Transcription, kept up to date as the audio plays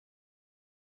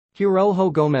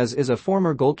Heurelho Gomes is a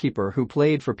former goalkeeper who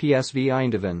played for PSV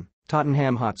Eindhoven,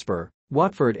 Tottenham Hotspur,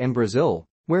 Watford and Brazil,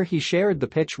 where he shared the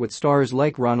pitch with stars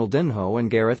like Ronaldinho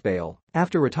and Gareth Bale.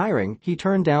 After retiring, he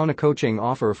turned down a coaching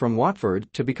offer from Watford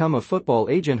to become a football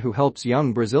agent who helps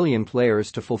young Brazilian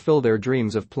players to fulfill their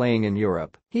dreams of playing in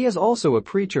Europe. He is also a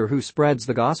preacher who spreads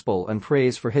the gospel and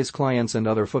prays for his clients and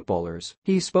other footballers.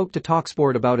 He spoke to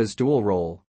talkSPORT about his dual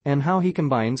role and how he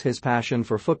combines his passion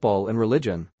for football and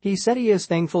religion. He said he is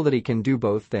thankful that he can do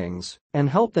both things and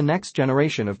help the next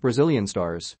generation of Brazilian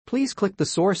stars. Please click the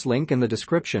source link in the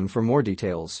description for more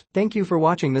details. Thank you for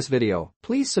watching this video.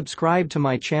 Please subscribe to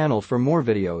my channel for more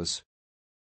videos.